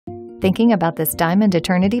Thinking about this diamond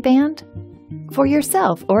eternity band? For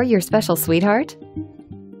yourself or your special sweetheart?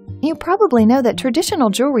 You probably know that traditional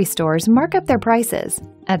jewelry stores mark up their prices.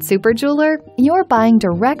 At SuperJeweler, you're buying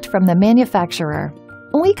direct from the manufacturer.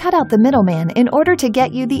 We cut out the middleman in order to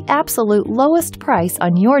get you the absolute lowest price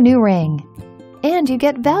on your new ring. And you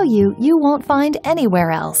get value you won't find anywhere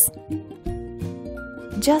else.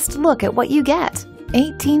 Just look at what you get: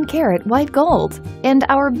 18-karat white gold and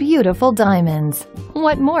our beautiful diamonds.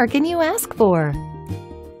 What more can you ask for?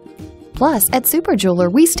 Plus, at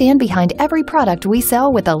SuperJeweler, we stand behind every product we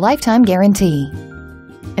sell with a lifetime guarantee.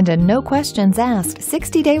 And a no questions asked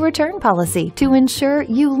 60-day return policy to ensure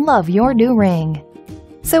you love your new ring.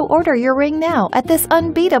 So order your ring now at this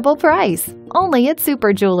unbeatable price, only at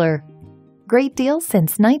SuperJeweler. Great deal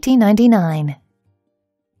since 1999.